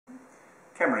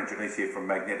Cameron and Jannese here from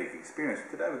Magnetic Experience.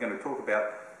 Today we're going to talk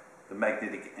about the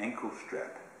magnetic ankle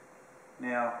strap.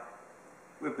 Now,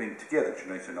 we've been together,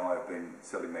 Jannese and I have been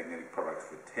selling magnetic products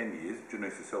for 10 years.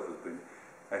 Jannese herself has been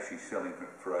actually selling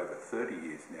for over 30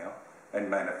 years now and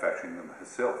manufacturing them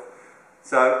herself.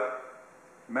 So,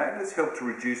 magnets help to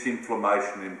reduce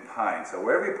inflammation and pain. So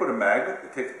wherever you put a magnet,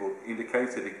 the textbook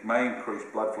indicates that it may increase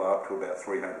blood flow up to about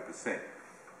 300%,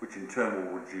 which in turn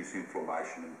will reduce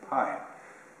inflammation and pain.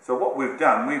 So what we've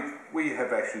done, we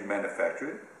have actually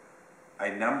manufactured a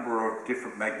number of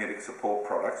different magnetic support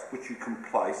products which you can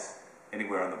place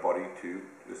anywhere on the body to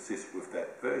assist with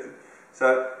that version.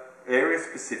 So area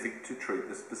specific to treat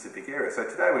the specific area. So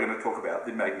today we're going to talk about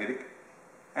the magnetic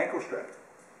ankle strap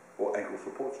or ankle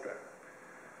support strap.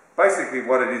 Basically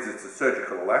what it is, it's a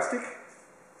surgical elastic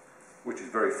which is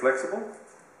very flexible,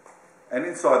 and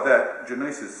inside that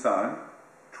Jannese has sewn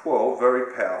 12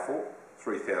 very powerful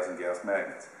 3000 Gauss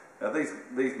magnets. Now these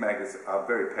magnets are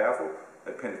very powerful.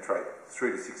 They penetrate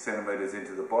 3 to 6 centimetres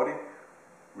into the body,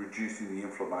 reducing the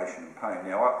inflammation and pain.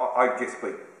 Now I guest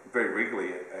speak very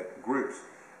regularly at groups,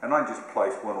 and I just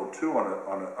place 1 or 2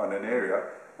 on an area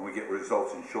and we get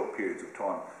results in short periods of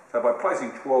time. So by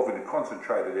placing 12 in a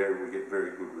concentrated area we get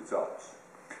very good results.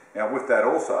 Now with that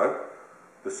also,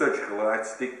 the surgical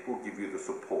elastic will give you the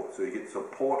support. So you get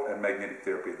support and magnetic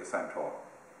therapy at the same time.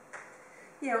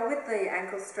 Yeah, well, with the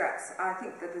ankle straps, I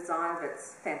think the design of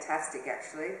it's fantastic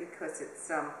actually, because it's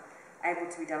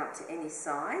able to be done up to any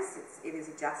size. It is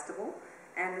adjustable,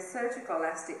 and the surgical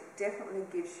elastic definitely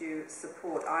gives you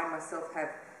support. I myself have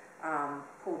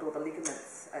pulled all the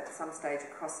ligaments at some stage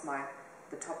across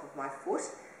the top of my foot,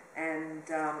 and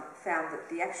found that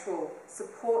the actual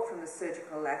support from the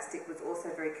surgical elastic was also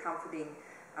very comforting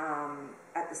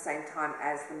at the same time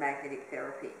as the magnetic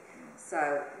therapy.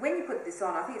 So when you put this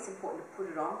on, I think it's important to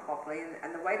put it on properly,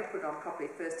 and the way to put it on properly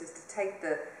first is to take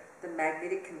the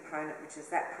magnetic component, which is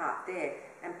that part there,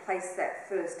 and place that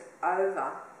first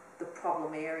over the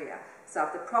problem area. So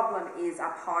if the problem is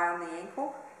up high on the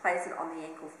ankle, place it on the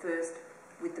ankle first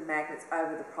with the magnets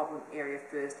over the problem area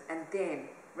first, and then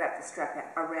wrap the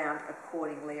strap around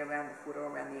accordingly around the foot or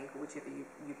around the ankle, whichever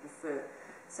you prefer.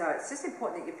 So it's just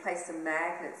important that you place the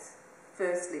magnets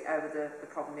firstly over the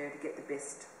problem area to get the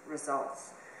best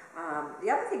results. The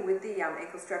other thing with the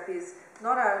ankle strap is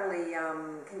not only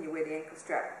can you wear the ankle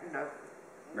strap,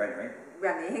 around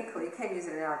the ankle, you can use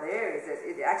it in other areas.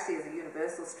 It actually is a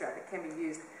universal strap. It can be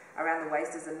used around the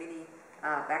waist as a mini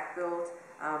back belt,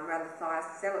 around the thighs.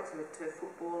 Sell it to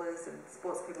footballers and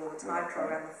sports people all the time for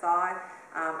around the thigh,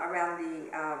 around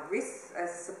the wrists as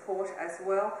support as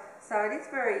well. So it is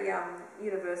very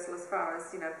universal as far as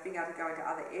being able to go into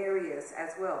other areas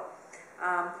as well.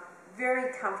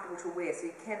 Very comfortable to wear, so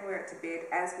you can wear it to bed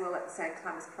as well at the same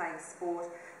time as playing sport.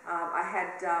 I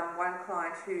had one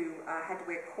client who had to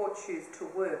wear court shoes to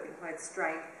work and who had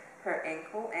strained her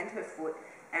ankle and her foot,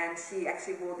 and she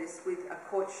actually wore this with a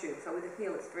court shoe. So with a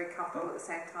heel it's very comfortable at the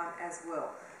same time as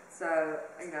well. So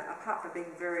apart from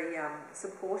being very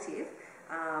supportive,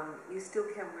 you still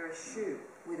can wear a shoe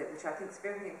with it, which I think is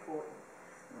very important.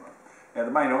 Right. Now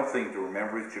the main thing to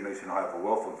remember is Jannese and I have a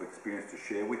wealth of experience to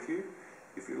share with you.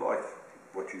 If you like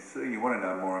what you see, you want to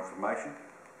know more information,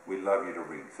 we'd love you to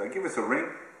ring. So give us a ring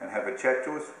and have a chat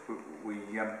to us.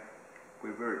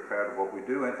 We're very proud of what we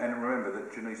do, and remember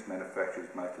that Jannese manufactures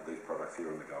most of these products here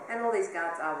on the Gulf. And all these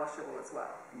guards are washable as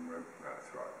well.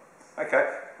 That's right.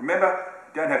 Okay, remember,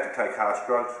 you don't have to take harsh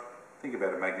drugs. Think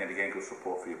about a magnetic ankle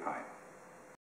support for your pain.